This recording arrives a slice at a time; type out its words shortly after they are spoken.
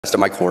At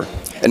my core,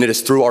 and it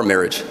is through our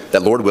marriage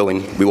that, Lord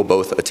willing, we will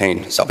both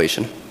attain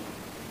salvation.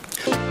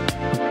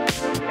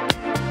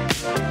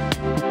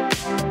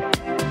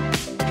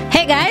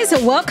 Hey guys,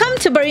 welcome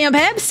to Berean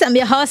Babes. I'm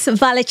your host,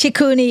 Vale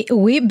Chikuni.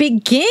 We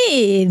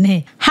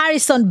begin.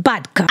 Harrison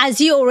Butker. As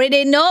you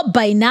already know,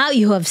 by now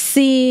you have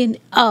seen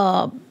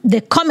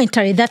the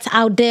commentary that's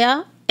out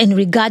there in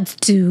regards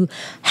to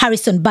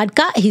Harrison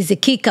Butker. He's a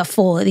kicker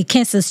for the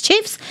Kansas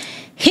Chiefs.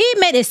 He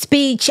made a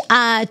speech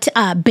at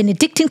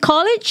Benedictine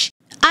College.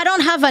 I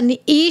don't have an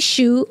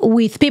issue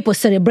with people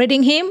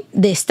celebrating him.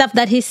 The stuff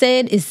that he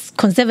said is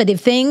conservative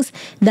things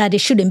that it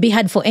shouldn't be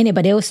hard for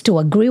anybody else to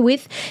agree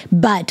with.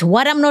 But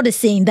what I'm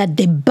noticing that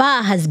the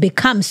bar has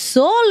become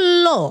so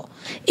low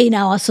in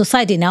our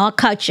society, in our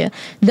culture,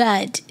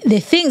 that the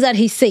things that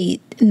he said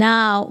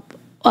now,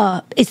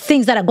 it's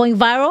things that are going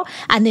viral,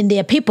 and then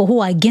there are people who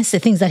are against the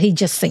things that he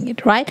just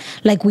said, right?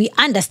 Like, we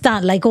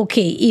understand, like,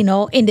 okay, you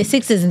know, in the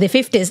 60s and the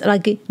 50s,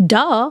 like,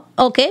 duh,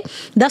 okay,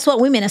 that's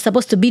what women are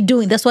supposed to be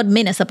doing. That's what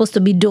men are supposed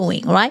to be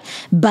doing, right?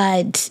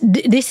 But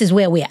this is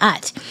where we're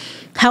at.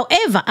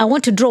 However, I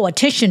want to draw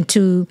attention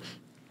to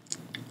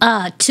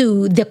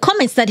the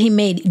comments that he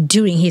made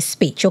during his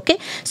speech, okay?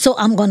 So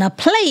I'm going to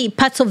play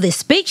parts of the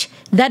speech.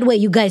 That way,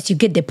 you get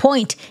the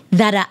point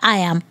that I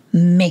am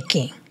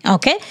making.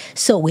 Okay,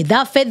 so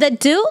without further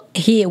ado,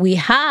 here we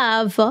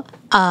have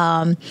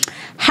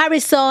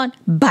Harrison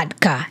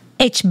Butker,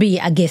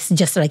 HB, I guess,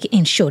 just like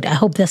in short. I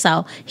hope that's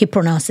how he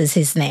pronounces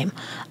his name.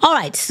 All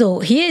right, so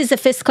here is the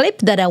first clip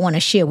that I want to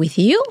share with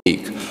you.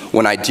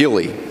 When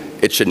ideally,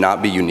 it should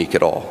not be unique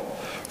at all.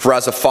 For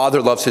as a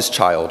father loves his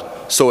child,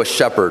 so a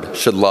shepherd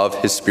should love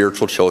his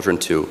spiritual children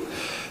too.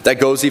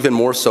 That goes even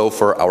more so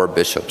for our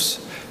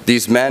bishops,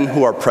 these men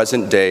who are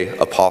present-day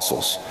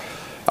apostles.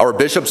 Our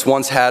bishops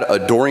once had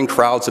adoring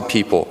crowds of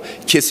people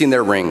kissing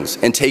their rings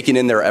and taking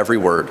in their every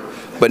word,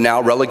 but now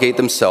relegate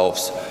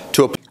themselves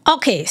to a...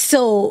 Okay,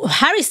 so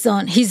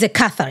Harrison, he's a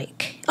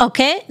Catholic,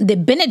 okay? The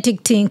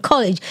Benedictine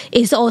College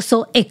is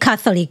also a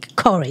Catholic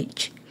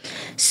college.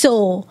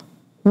 So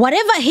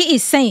whatever he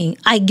is saying,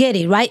 I get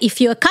it, right?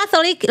 If you're a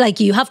Catholic, like,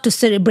 you have to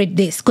celebrate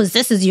this because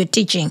this is your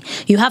teaching.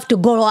 You have to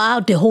go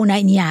out the whole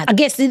 9 yards. I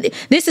guess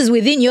this is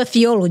within your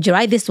theology,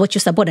 right? This is what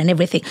you support and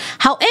everything.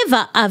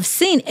 However, I've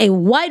seen a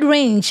wide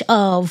range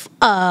of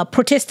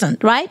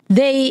Protestant, right?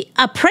 They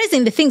are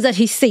praising the things that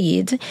he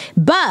said,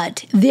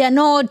 but they are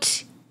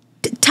not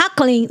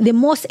tackling the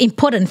most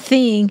important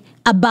thing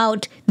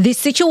about this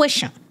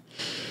situation.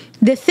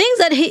 The things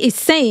that he is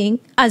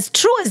saying, as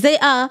true as they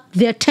are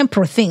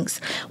temporal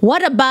things.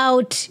 What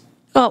about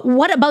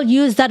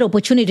use that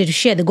opportunity to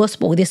share the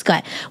gospel with this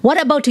guy? What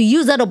about to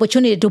use that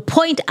opportunity to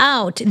point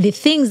out the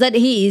things that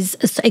he is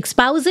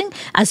espousing,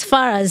 as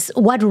far as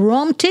what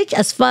Rome teach,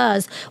 as far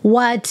as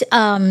what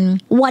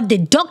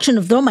the doctrine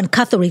of the Roman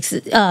Catholics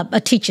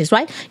teaches,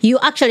 right? You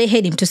actually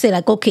heard him to say,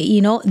 like, okay, you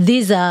know,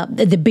 these are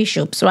the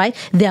bishops, right?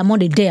 They are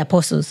modern day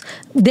apostles.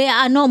 There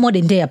are no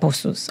modern day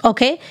apostles,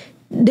 okay?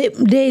 There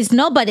is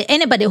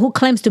anybody who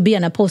claims to be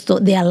an apostle,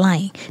 they are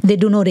lying. They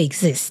do not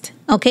exist.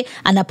 Okay?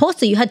 An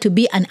apostle, you had to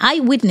be an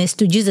eyewitness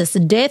to Jesus'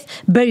 death,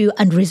 burial,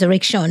 and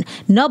resurrection.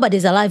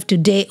 Nobody's alive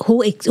today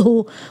who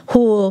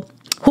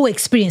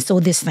experienced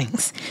all these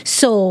things.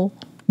 So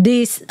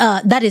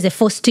that is a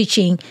false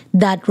teaching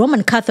that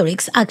Roman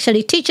Catholics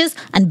actually teaches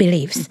and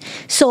believes.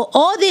 So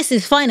all this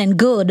is fine and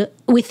good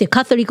with the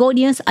Catholic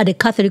audience at the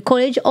Catholic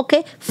college.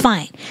 Okay,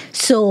 fine.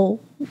 So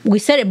we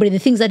celebrate the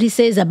things that he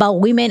says about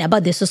women,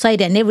 about the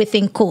society and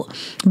everything, cool.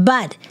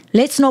 But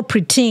let's not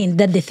pretend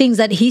that the things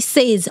that he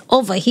says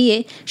over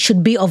here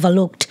should be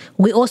overlooked.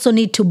 We also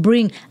need to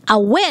bring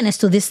awareness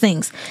to these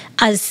things.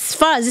 As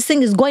far as this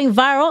thing is going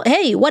viral,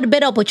 hey, what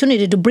better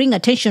opportunity to bring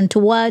attention to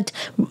what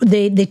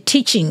the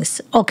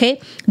teachings,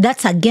 okay?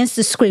 That's against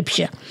the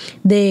scripture.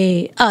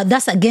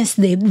 That's against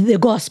the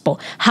gospel.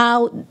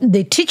 How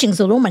the teachings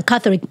of Roman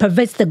Catholic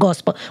perverts the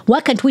gospel.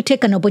 Why can't we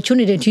take an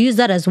opportunity to use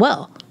that as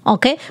well?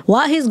 Okay,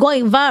 while he's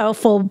going viral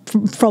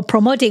for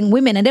promoting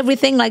women and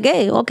everything, like,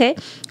 hey, okay,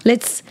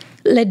 let's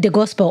let the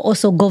gospel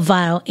also go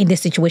viral in this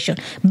situation.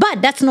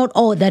 But that's not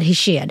all that he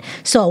shared.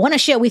 So I want to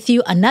share with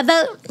you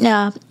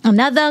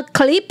another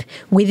clip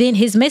within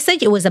his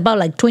message. It was about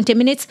like 20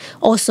 minutes,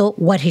 also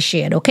what he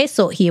shared. Okay,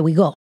 so here we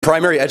go.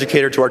 Primary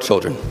educator to our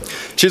children.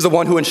 She's the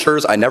one who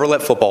ensures I never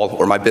let football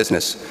or my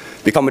business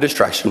become a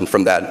distraction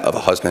from that of a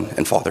husband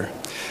and father.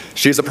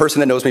 She is the person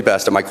that knows me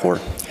best at my core,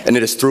 and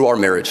it is through our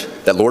marriage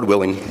that, Lord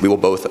willing, we will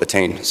both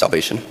attain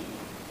salvation.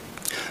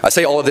 I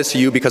say all of this to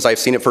you because I've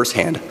seen it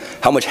firsthand,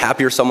 how much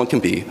happier someone can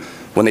be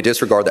when they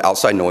disregard the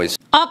outside noise.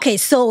 Okay,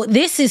 so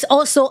this is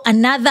also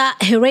another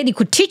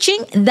heretical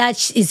teaching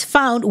that is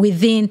found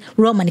within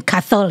Roman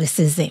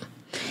Catholicism.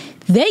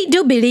 They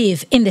do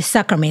believe in the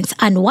sacraments,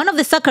 and one of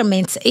the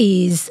sacraments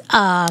is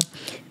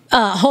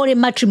Holy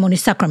Matrimony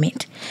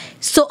Sacrament.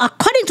 So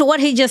according to what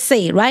he just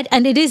said, right,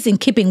 and it is in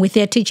keeping with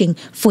their teaching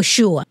for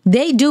sure,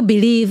 they do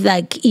believe,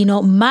 like, you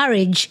know,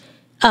 marriage,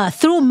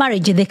 through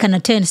marriage, they can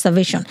attain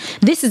salvation.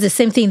 This is the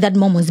same thing that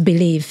Mormons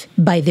believe,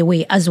 by the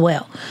way, as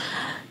well.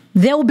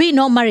 There will be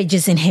no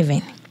marriages in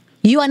heaven.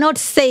 You are not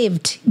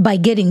saved by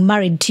getting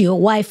married to your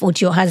wife or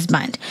to your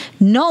husband.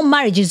 No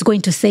marriage is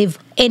going to save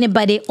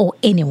anybody or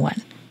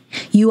anyone.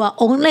 You are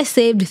only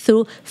saved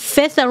through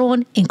faith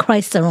alone in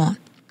Christ alone,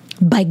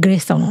 by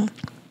grace alone.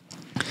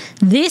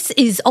 These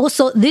are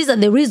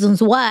the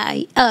reasons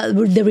why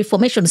the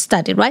Reformation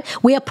started, right?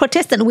 We are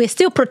Protestant. We're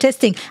still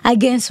protesting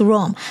against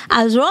Rome.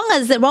 As long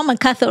as the Roman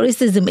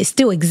Catholicism is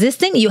still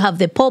existing, you have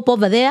the Pope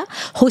over there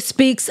who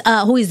speaks,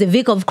 who is the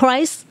vicar of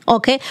Christ,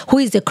 okay? Who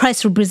is the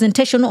Christ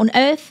representation on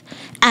earth.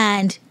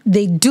 And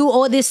they do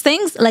all these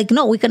things. Like,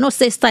 no, we cannot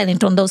stay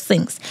silent on those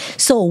things.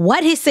 So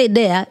what he said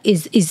there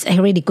is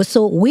heretical.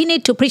 So we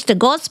need to preach the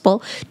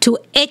gospel to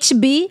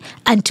HB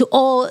and to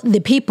all the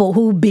people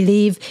who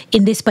believe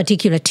in this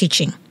particular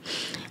teaching.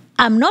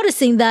 I'm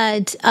noticing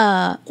that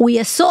we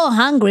are so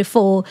hungry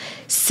for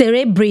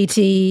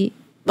celebrity,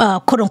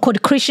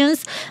 quote-unquote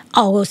Christians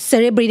or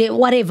celebrity,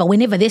 whatever.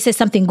 Whenever they say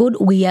something good,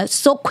 we are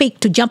so quick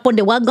to jump on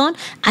the wagon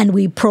and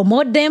we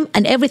promote them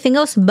and everything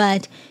else.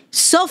 But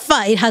so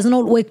far, it has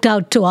not worked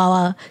out to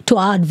our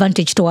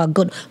advantage, to our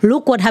good.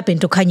 Look what happened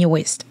to Kanye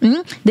West.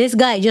 This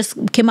guy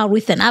just came out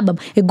with an album,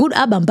 a good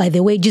album, by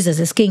the way, Jesus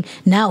is King.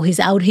 Now he's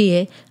out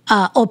here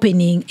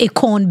opening a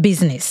corn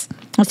business.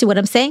 You see what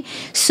I'm saying?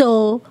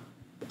 So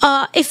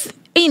if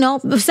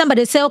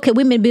somebody say, okay,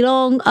 women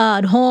belong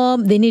at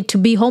home, they need to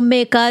be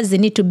homemakers, they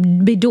need to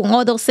be doing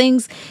all those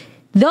things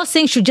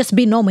should just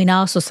be normal in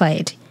our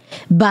society.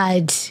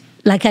 But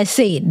like I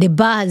said, the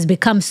bar has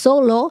become so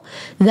low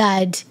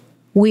that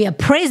we are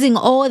praising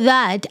all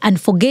that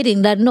and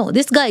forgetting that, no,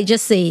 this guy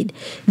just said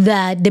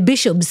that the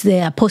bishops,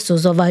 the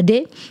apostles of our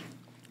day,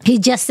 he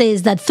just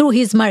says that through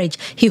his marriage,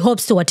 he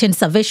hopes to attain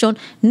salvation.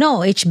 No,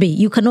 HB,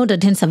 you cannot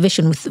attain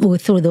salvation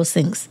through those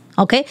things,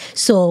 okay?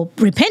 So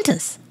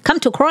repentance,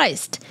 come to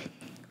Christ.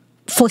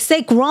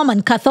 Forsake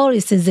Roman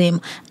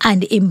Catholicism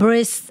and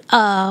embrace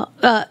the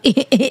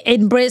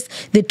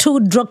two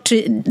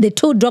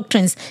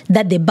doctrines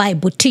that the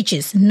Bible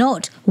teaches,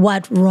 not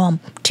what Rome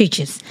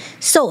teaches.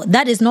 So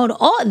that is not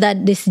all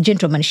that this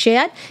gentleman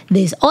shared.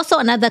 There's also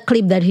another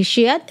clip that he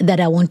shared that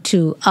I want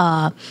to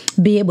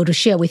be able to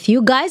share with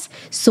you guys,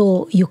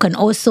 so you can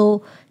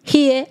also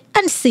hear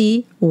and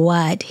see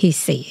what he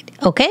said.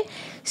 Okay,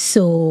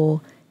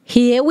 so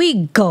here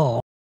we go.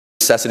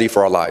 Necessity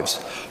for our lives.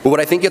 But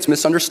what I think gets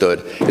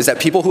misunderstood is that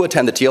people who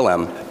attend the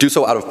TLM do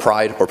so out of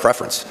pride or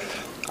preference.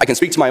 I can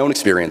speak to my own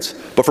experience,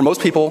 but for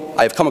most people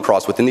I have come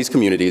across within these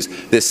communities,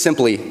 this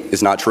simply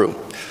is not true.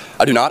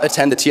 I do not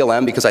attend the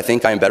TLM because I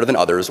think I am better than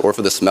others, or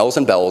for the smells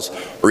and bells,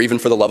 or even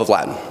for the love of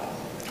Latin.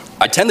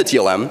 I attend the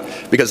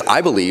TLM because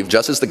I believe,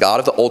 just as the God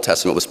of the Old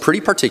Testament was pretty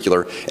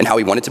particular in how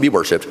he wanted to be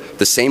worshipped,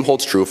 the same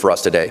holds true for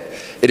us today.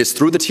 It is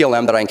through the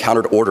TLM that I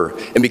encountered order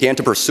and began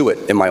to pursue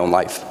it in my own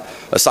life.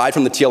 Aside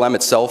from the TLM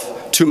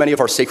itself, too many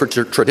of our sacred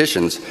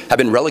traditions have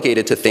been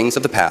relegated to things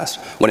of the past,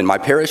 when in my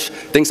parish,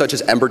 things such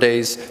as Ember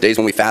Days, days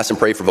when we fast and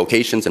pray for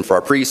vocations and for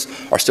our priests,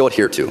 are still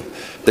adhered to.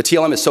 The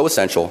TLM is so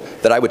essential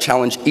that I would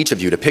challenge each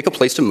of you to pick a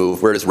place to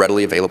move where it is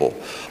readily available.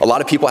 A lot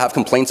of people have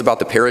complaints about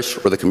the parish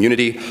or the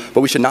community,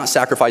 but we should not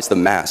sacrifice the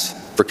Mass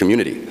for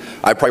community.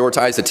 I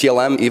prioritize the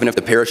TLM even if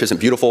the parish isn't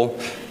beautiful,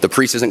 the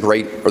priest isn't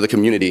great, or the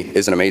community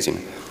isn't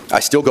amazing. I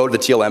still go to the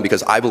TLM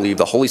because I believe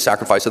the holy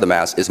sacrifice of the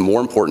Mass is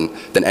more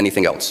important than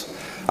anything else.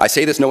 I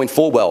say this knowing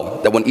full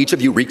well that when each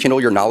of you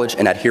rekindle your knowledge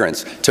and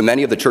adherence to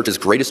many of the Church's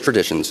greatest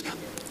traditions,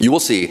 you will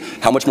see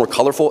how much more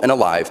colorful and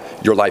alive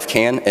your life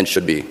can and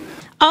should be.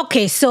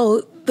 Okay,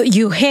 so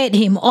you heard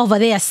him over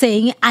there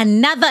saying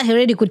another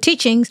heretical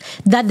teachings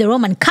that the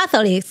Roman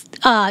Catholics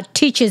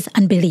teaches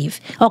and believe.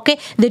 Okay,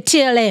 the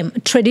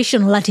TLM,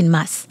 traditional Latin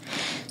Mass.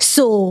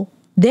 So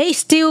they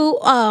still,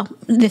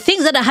 the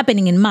things that are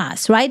happening in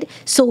Mass, right?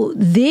 So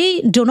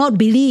they do not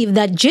believe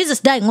that Jesus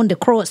dying on the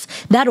cross,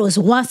 that was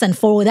once and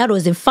for all, that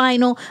was the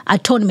final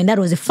atonement, that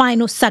was the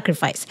final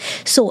sacrifice.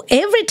 So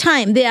every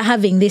time they are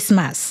having this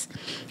Mass,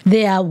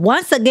 they are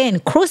once again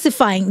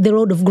crucifying the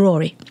Lord of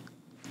Glory.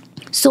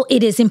 So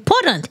it is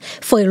important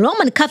for a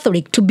Roman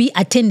Catholic to be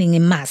attending a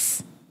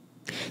Mass.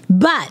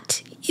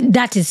 But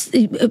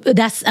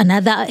that's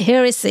another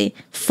heresy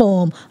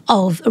form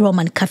of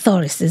Roman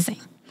Catholicism.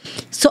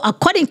 So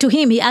according to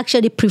him, he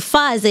actually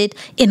prefers it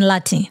in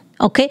Latin,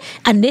 okay?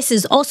 And this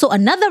is also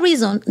another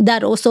reason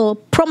that also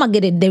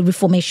promulgated the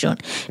Reformation,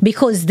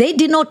 because they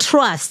did not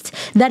trust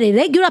that a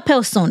regular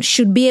person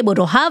should be able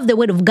to have the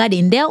Word of God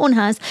in their own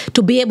hands,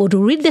 to be able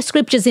to read the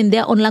Scriptures in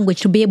their own language,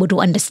 to be able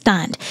to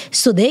understand.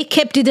 So they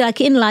kept it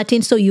like in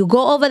Latin. So you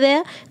go over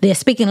there, they're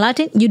speaking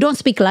Latin, you don't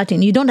speak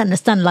Latin, you don't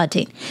understand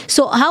Latin.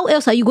 So how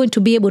else are you going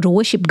to be able to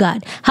worship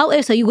God? How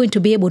else are you going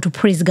to be able to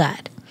praise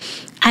God?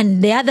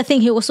 And the other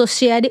thing he also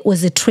shared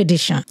was the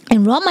tradition.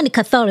 In Roman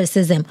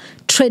Catholicism,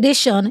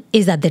 tradition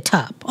is at the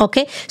top,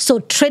 okay? So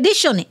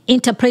tradition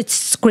interprets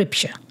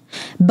Scripture.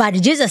 But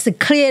Jesus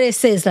clearly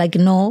says, like,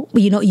 no,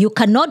 you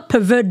cannot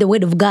pervert the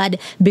Word of God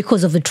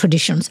because of the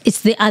traditions. It's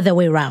the other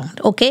way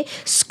around, okay?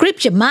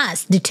 Scripture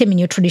must determine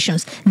your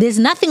traditions. There's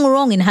nothing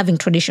wrong in having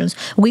traditions.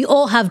 We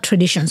all have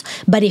traditions.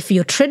 But if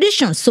your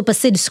traditions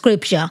supersede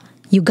Scripture,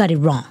 you got it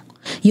wrong.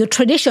 Your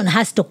tradition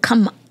has to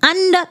come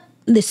under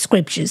the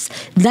scriptures.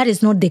 That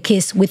is not the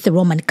case with the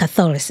Roman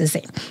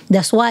Catholicism.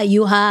 That's why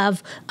you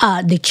have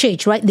the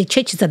church, right? The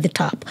church is at the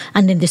top,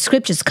 and then the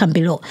scriptures come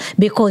below,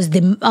 because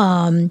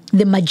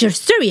the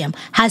magisterium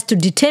has to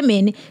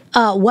determine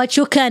what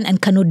you can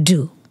and cannot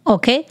do.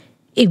 Okay.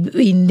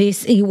 In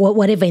this,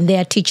 whatever in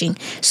their teaching.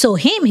 So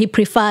he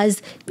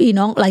prefers,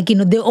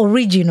 the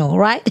original,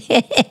 right?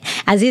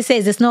 As he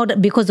says, it's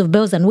not because of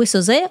bells and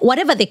whistles,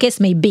 whatever the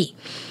case may be.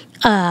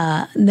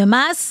 The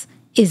Mass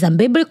is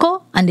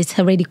unbiblical and it's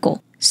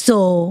heretical.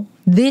 So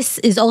this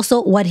is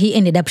also what he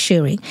ended up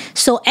sharing.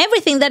 So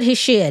everything that he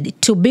shared,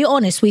 to be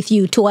honest with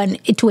you, to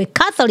a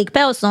Catholic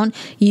person,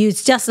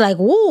 it's just like,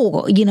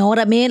 whoa, you know what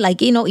I mean? Like,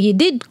 he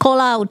did call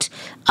out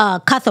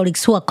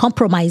Catholics who are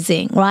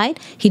compromising, right?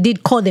 He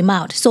did call them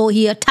out. So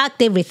he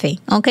attacked everything,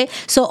 okay?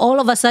 So all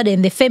of a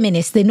sudden, the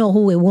feminists, they know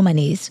who a woman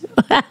is.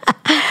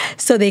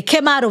 So they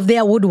came out of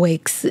their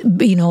woodworks,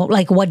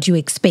 like what do you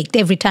expect?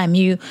 Every time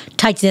you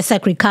touch the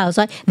sacred cows,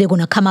 right, they're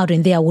going to come out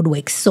in their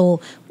woodworks.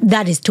 So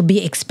that is to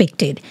be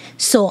expected.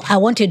 So I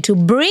wanted to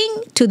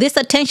bring to this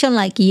attention,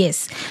 like,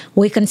 yes,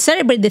 we can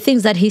celebrate the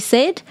things that he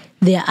said.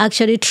 They are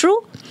actually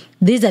true.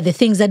 These are the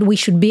things that we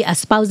should be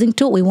espousing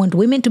to. We want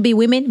women to be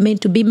women, men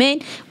to be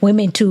men,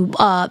 women to,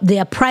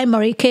 their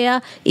primary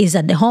care is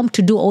at the home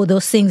to do all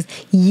those things.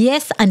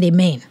 Yes and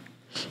amen.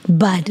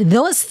 But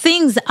those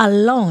things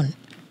alone,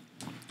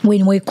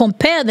 when we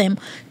compare them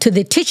to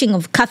the teaching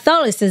of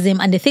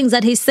Catholicism and the things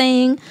that he's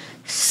saying,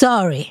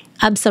 sorry,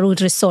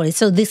 absolutely sorry.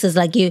 So this is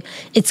like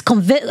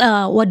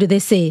what do they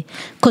say?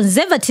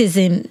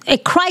 Conservatism, a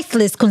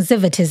Christless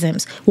conservatism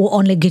will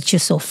only get you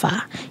so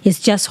far. It's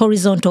just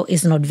horizontal,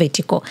 it's not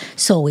vertical.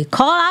 So we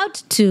call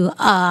out to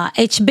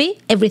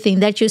HB, everything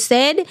that you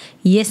said,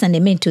 yes and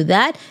amen to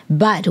that.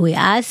 But we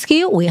ask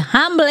you, we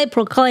humbly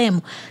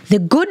proclaim the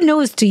good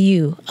news to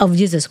you of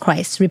Jesus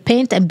Christ.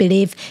 Repent and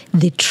believe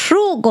the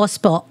true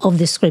gospel of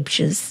the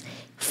scriptures.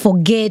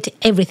 Forget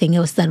everything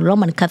else that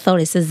Roman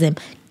Catholicism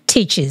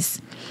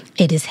teaches.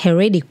 It is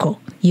heretical.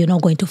 You're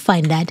not going to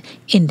find that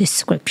in the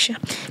scripture.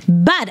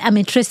 But I'm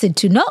interested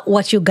to know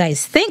what you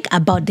guys think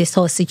about this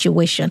whole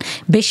situation.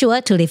 Be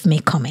sure to leave me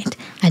a comment.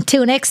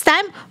 Until next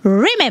time,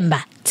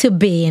 remember to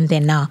be in the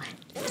know.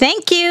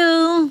 Thank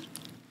you.